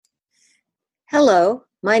Hello,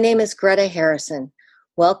 my name is Greta Harrison.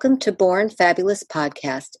 Welcome to Born Fabulous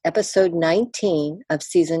Podcast, episode 19 of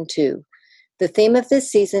season 2. The theme of this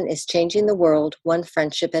season is changing the world one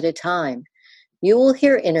friendship at a time. You will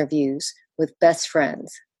hear interviews with best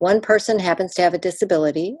friends. One person happens to have a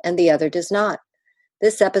disability and the other does not.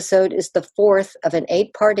 This episode is the fourth of an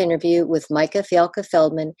 8-part interview with Micah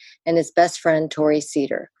Fialka-Feldman and his best friend, Tori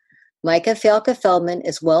Cedar. Micah Fialka-Feldman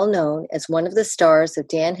is well known as one of the stars of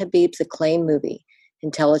Dan Habib's acclaimed movie,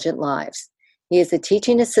 Intelligent Lives. He is a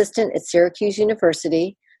teaching assistant at Syracuse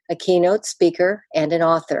University, a keynote speaker, and an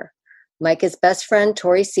author. Micah's best friend,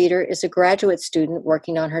 Tori Cedar, is a graduate student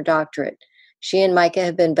working on her doctorate. She and Micah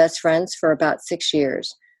have been best friends for about 6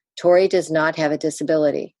 years. Tori does not have a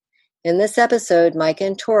disability. In this episode, Micah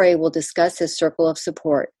and Tori will discuss his circle of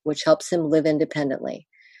support, which helps him live independently.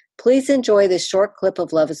 Please enjoy this short clip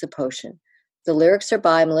of Love is a Potion. The lyrics are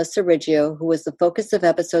by Melissa Riggio, who was the focus of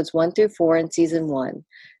episodes 1 through 4 in season 1.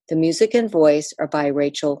 The music and voice are by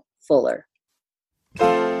Rachel Fuller.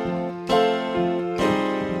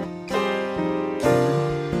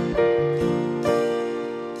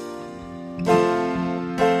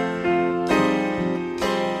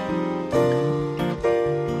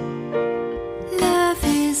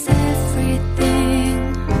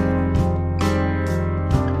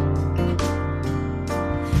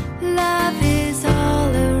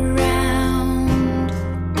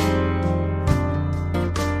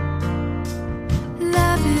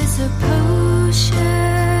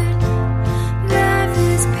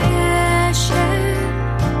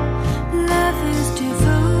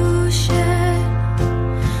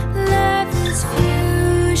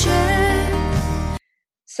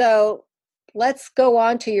 So let's go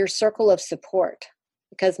on to your circle of support,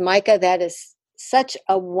 because Micah, that is such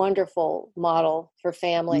a wonderful model for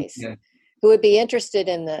families who would be interested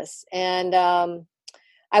in this. And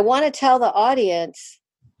I want to tell the audience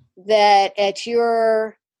that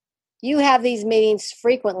you have these meetings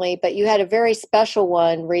frequently, but you had a very special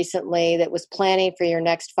one recently that was planning for your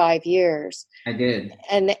next 5 years. I did.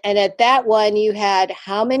 And at that one, you had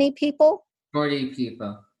how many people? 40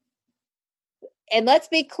 people. And let's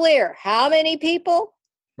be clear, how many people?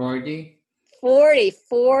 40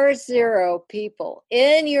 people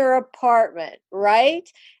in your apartment, right?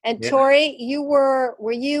 And yeah. Tori, were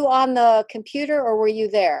you on the computer or were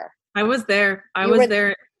you there? I was there. I was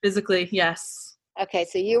there physically, yes. Okay,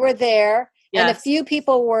 so you were there, yes. And a few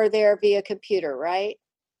people were there via computer, right?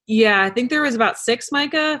 Yeah, I think there was about 6,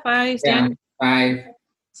 Micah, if I stand. Yeah, 5,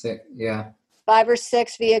 6, yeah. 5 or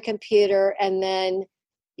 6 via computer, and then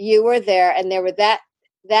you were there, and there were that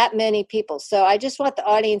many people. So I just want the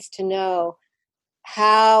audience to know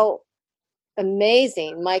how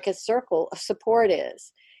amazing Micah's circle of support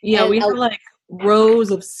is. Yeah, we had like rows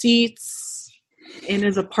of seats in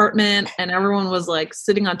his apartment, and everyone was like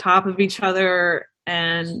sitting on top of each other,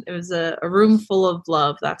 and it was a room full of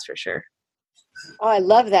love, that's for sure. Oh, I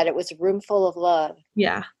love that. It was a room full of love.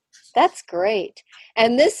 Yeah. That's great.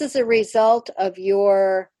 And this is a result of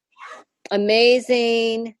your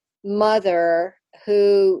amazing mother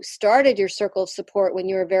who started your circle of support when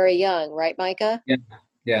you were very young, right, Micah?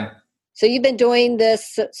 Yeah. So you've been doing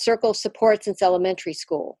this circle of support since elementary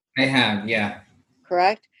school. I have, yeah.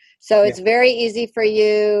 Correct? So it's very easy for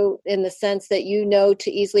you in the sense that you know to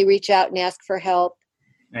easily reach out and ask for help.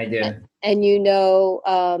 I do. And you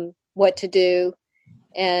know what to do.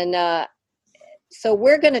 And so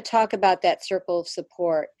we're going to talk about that circle of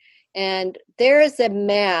support. And there is a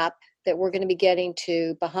map that we're going to be getting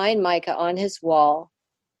to behind Micah on his wall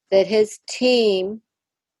that his team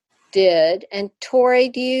did. And Tori,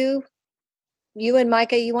 do you and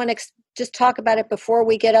Micah, you want to just talk about it before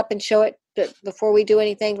we get up and show it, before we do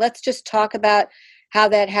anything? Let's just talk about how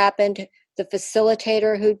that happened, the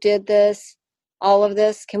facilitator who did this, all of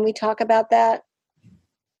this. Can we talk about that?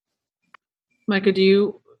 Micah,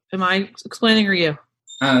 am I explaining or you?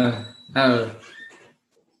 I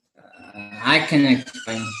can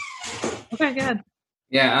explain. Okay, good.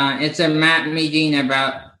 Yeah, it's a map meeting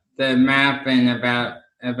about the map and about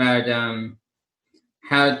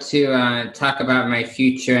how to talk about my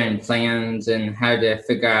future and plans and how to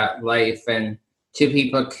figure out life. And two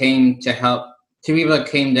people came to help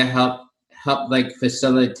like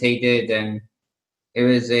facilitate it, and it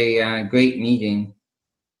was a great meeting.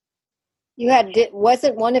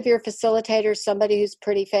 Wasn't one of your facilitators somebody who's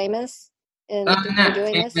pretty famous in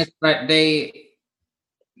doing famous, this? But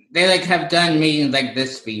they like have done meetings like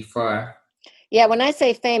this before. Yeah, when I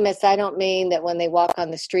say famous, I don't mean that when they walk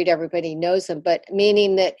on the street everybody knows them, but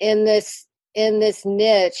meaning that in this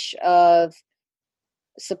niche of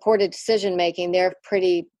supported decision making, they're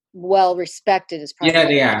pretty well respected is probably Yeah, the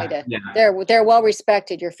they way are. to- Yeah. They're well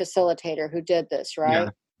respected, your facilitator who did this, right? Yeah.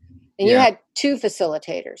 And you Yeah. had 2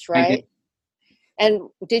 facilitators, I right? did. And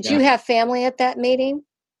did you have family at that meeting?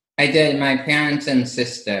 I did. My parents and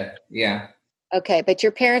sister. Yeah. Okay, but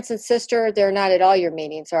your parents and sister, they're not at all your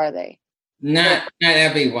meetings, are they? Not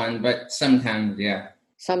everyone, but sometimes, yeah.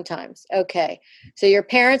 Sometimes. Okay. So your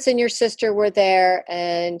parents and your sister were there,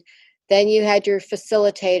 and then you had your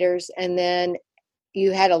facilitators, and then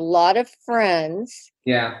you had a lot of friends.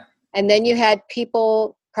 Yeah. And then you had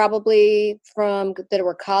people probably from that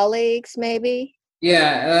were colleagues, maybe?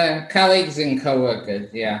 Yeah, colleagues and coworkers,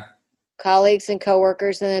 yeah. Colleagues and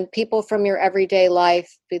coworkers, and then people from your everyday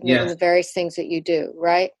life and Yes. the various things that you do,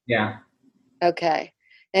 right? Yeah. Okay.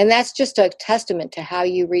 And that's just a testament to how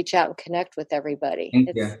you reach out and connect with everybody.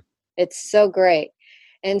 Thank you. It's so great.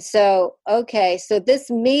 And so, okay, so this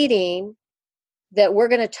meeting that we're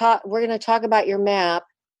going to talk about your map,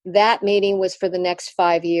 that meeting was for the next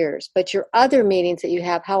 5 years. But your other meetings that you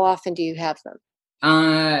have, how often do you have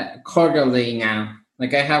them? Quarterly now.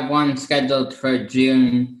 Like I have one scheduled for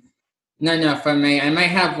June. No, for May. I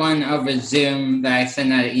might have one over Zoom that I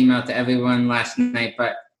sent out an email to everyone last night,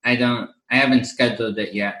 but I haven't scheduled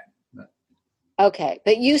it yet. Okay,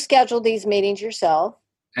 but you schedule these meetings yourself.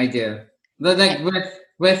 I do. But like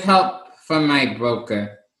with help from my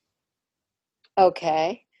broker.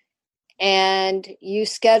 Okay. And you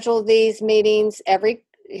schedule these meetings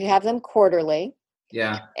you have them quarterly.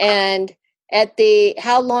 Yeah. And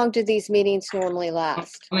how long do these meetings normally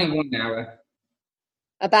last? Only 1 hour.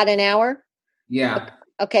 About an hour? Yeah.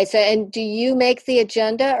 Okay, so and do you make the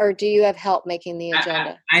agenda or do you have help making the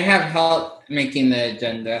agenda? I have help making the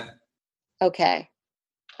agenda. Okay.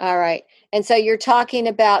 All right. And so you're talking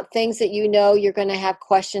about things that you know you're going to have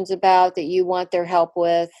questions about that you want their help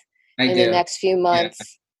with in the next few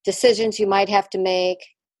months, decisions you might have to make,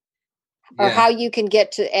 or how you can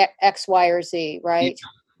get to X, Y, or Z, right?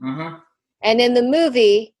 Yeah. Uh-huh. And in the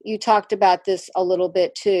movie, you talked about this a little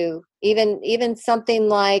bit too. Even something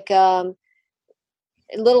like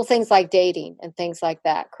little things like dating and things like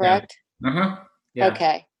that, correct? Yeah. Uh-huh. Yeah.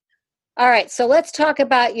 Okay. All right. So let's talk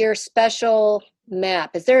about your special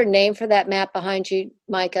map. Is there a name for that map behind you,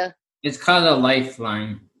 Micah? It's called a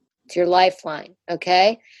lifeline. It's your lifeline.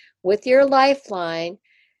 Okay. With your lifeline,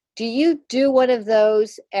 do you do one of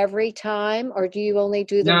those every time, or do you only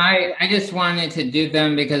do them? No, I just wanted to do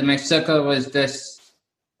them because my circle was just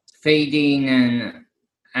fading, and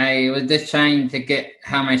I was just trying to get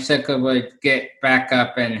how my circle would get back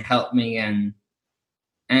up and help me, and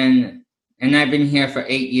I've been here for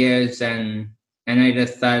 8 years, and I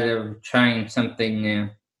just thought of trying something new.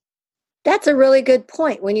 That's a really good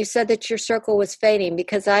point when you said that your circle was fading,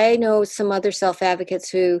 because I know some other self-advocates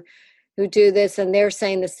who do this, and they're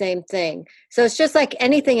saying the same thing. So it's just like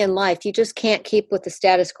anything in life. You just can't keep with the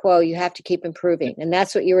status quo. You have to keep improving. And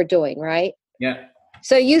that's what you were doing, right? Yeah.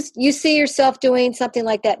 So you see yourself doing something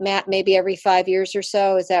like that, Matt, maybe every 5 years or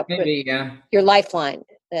so? Is that maybe, yeah. Your lifeline?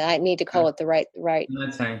 I need to call it the right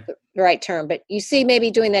That's fine. the right term. But you see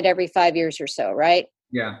maybe doing that every 5 years or so, right?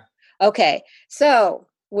 Yeah. Okay. So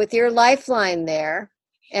with your lifeline there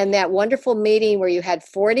and that wonderful meeting where you had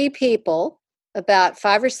 40 people, about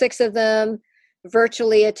 5 or 6 of them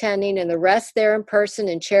virtually attending and the rest there in person,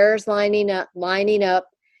 and chairs lining up,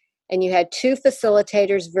 and you had 2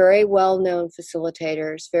 facilitators, very well-known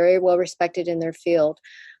facilitators, very well respected in their field.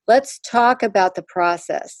 Let's talk about the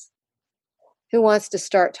process. Who wants to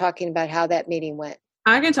start talking about how that meeting went?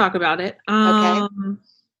 I can talk about it. Okay.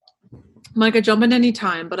 Micah, jump in any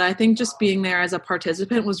time, but I think just being there as a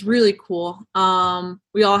participant was really cool.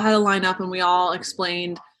 We all had a lineup, and we all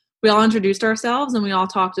introduced ourselves, and we all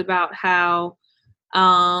talked about how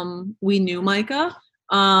we knew Micah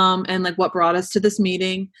and like what brought us to this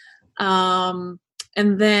meeting. And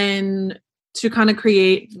then to kind of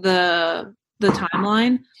create the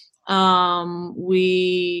timeline,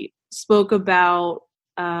 we spoke about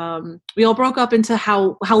we all broke up into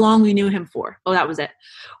how long we knew him for. Oh, that was it.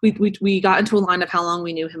 We got into a line of how long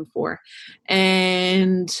we knew him for.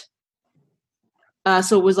 And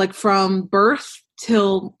so it was like from birth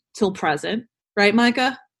till present, right,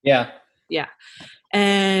 Micah? Yeah. Yeah.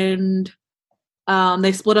 And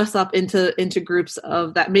they split us up into groups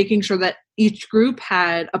of that, making sure that each group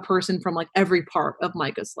had a person from like every part of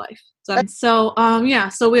Micah's life. So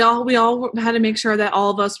we all had to make sure that all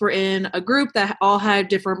of us were in a group that all had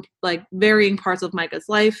different, like, varying parts of Micah's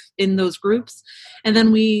life in those groups. And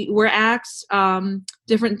then we were asked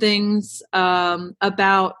different things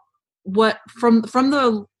about what from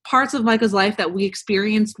the parts of Micah's life that we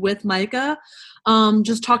experienced with Micah,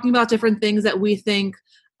 just talking about different things that we think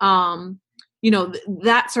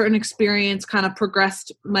that certain experience kind of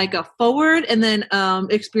progressed Micah forward, and then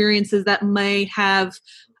experiences that may have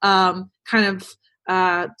kind of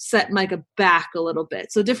set Micah back a little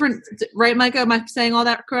bit. So different, right, Micah? Am I saying all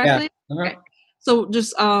that correctly? Yeah. Uh-huh. Okay. So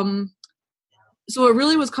just so it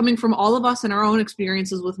really was coming from all of us and our own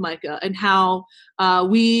experiences with Micah, and how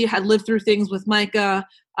we had lived through things with Micah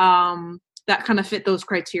that kind of fit those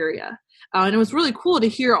criteria. And it was really cool to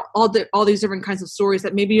hear all these different kinds of stories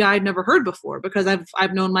that maybe I'd never heard before, because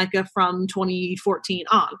I've known Micah from 2014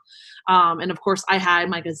 on. And of course I had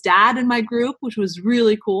Micah's dad in my group, which was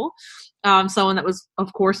really cool. Someone that was,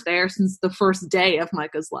 of course, there since the first day of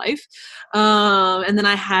Micah's life. And then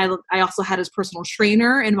I also had his personal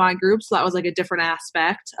trainer in my group. So that was like a different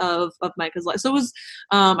aspect of Micah's life. So it was,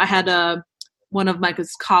 I had one of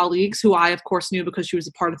Micah's colleagues who I, of course, knew because she was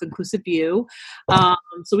a part of Inclusive View.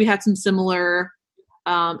 So we had some similar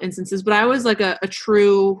instances, but I was like a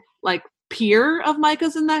true like peer of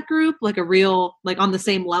Micah's in that group, like a real, like on the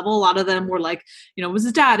same level. A lot of them were like, it was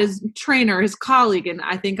his dad, his trainer, his colleague. And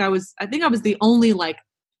I think I was the only like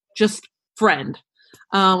just friend,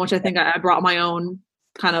 which I think I brought my own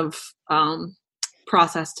kind of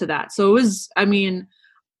process to that. So it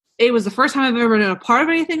was the first time I've ever been a part of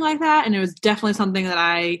anything like that. And it was definitely something that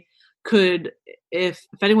I could, if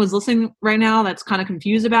anyone's listening right now that's kind of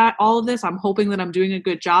confused about all of this, I'm hoping that I'm doing a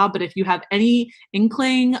good job. But if you have any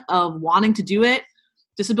inkling of wanting to do it,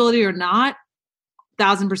 disability or not,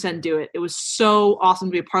 1,000% do it. It was so awesome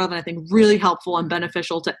to be a part of it. I think really helpful and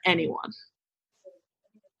beneficial to anyone.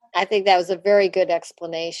 I think that was a very good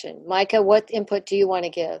explanation. Micah, what input do you want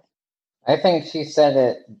to give? I think she said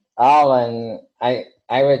it all, and I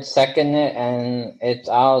would second it, and it's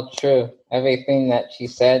all true. Everything that she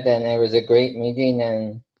said, and it was a great meeting,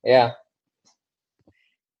 and yeah.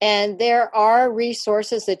 And there are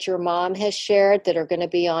resources that your mom has shared that are going to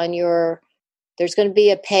be on there's going to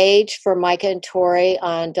be a page for Micah and Tori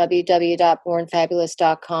on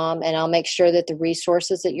www.bornfabulous.com, and I'll make sure that the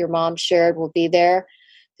resources that your mom shared will be there.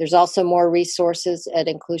 There's also more resources at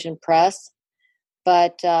Inclusion Press.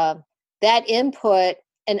 But that input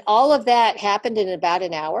and all of that happened in about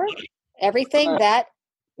an hour? Everything that?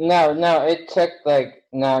 No, it took like,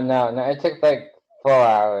 it took like 4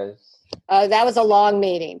 hours. That was a long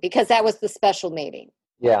meeting because that was the special meeting.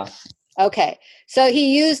 Yeah. Okay. So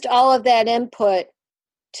he used all of that input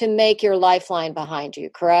to make your lifeline behind you,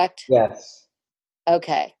 correct? Yes.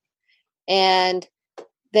 Okay. And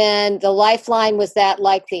then the lifeline, was that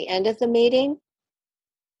like the end of the meeting?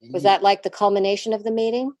 Was that like the culmination of the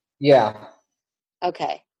meeting? Yeah.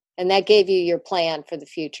 Okay. And that gave you your plan for the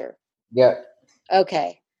future? Yep.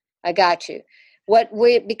 Okay. I got you.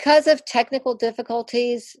 Because of technical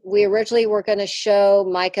difficulties, we originally were going to show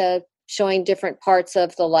Micah showing different parts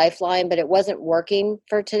of the lifeline, but it wasn't working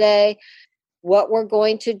for today. What we're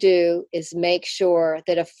going to do is make sure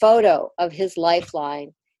that a photo of his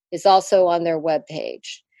lifeline is also on their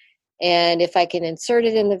webpage. And if I can insert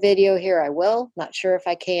it in the video here, I will. Not sure if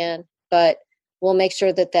I can, but we'll make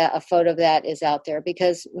sure that a photo of that is out there,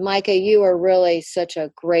 because Micah, you are really such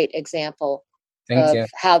a great example of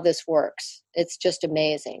how this works. It's just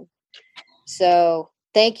amazing. So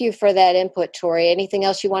thank you for that input, Tori. Anything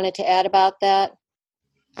else you wanted to add about that,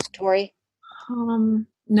 Tori?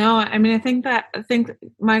 No, I think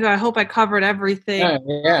Micah, I hope I covered everything.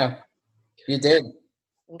 Yeah, you did.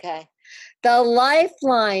 Okay. The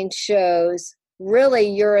lifeline shows really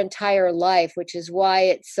your entire life, which is why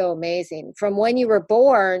it's so amazing. From when you were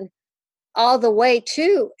born all the way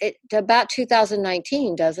to about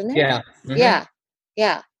 2019, doesn't it? Yeah. Mm-hmm.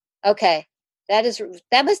 Yeah. Okay. That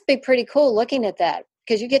must be pretty cool looking at that,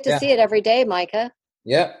 because you get to see it every day, Micah.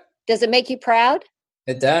 Yep. Does it make you proud?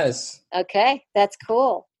 It does. Okay. That's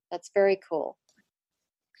cool. That's very cool.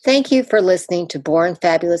 Thank you for listening to Born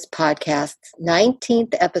Fabulous Podcast's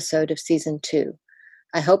 19th episode of Season 2.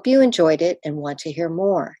 I hope you enjoyed it and want to hear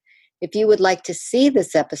more. If you would like to see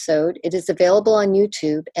this episode, it is available on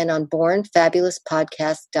YouTube and on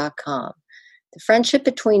bornfabulouspodcast.com. The friendship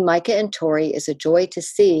between Micah and Tori is a joy to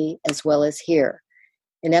see as well as hear.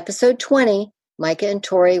 In episode 20, Micah and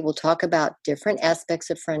Tori will talk about different aspects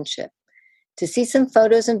of friendship. To see some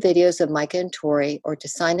photos and videos of Micah and Tori, or to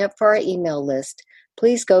sign up for our email list,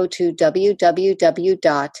 please go to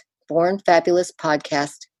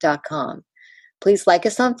www.bornfabulouspodcast.com. Please like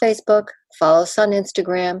us on Facebook, follow us on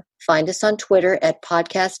Instagram, find us on Twitter at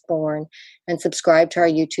PodcastBorn, and subscribe to our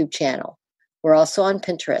YouTube channel. We're also on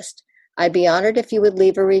Pinterest. I'd be honored if you would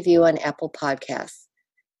leave a review on Apple Podcasts.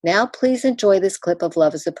 Now please enjoy this clip of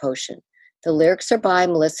Love is a Potion. The lyrics are by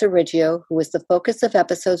Melissa Riggio, who was the focus of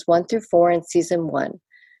episodes 1 through 4 in Season 1.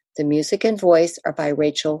 The music and voice are by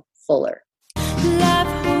Rachel Fuller.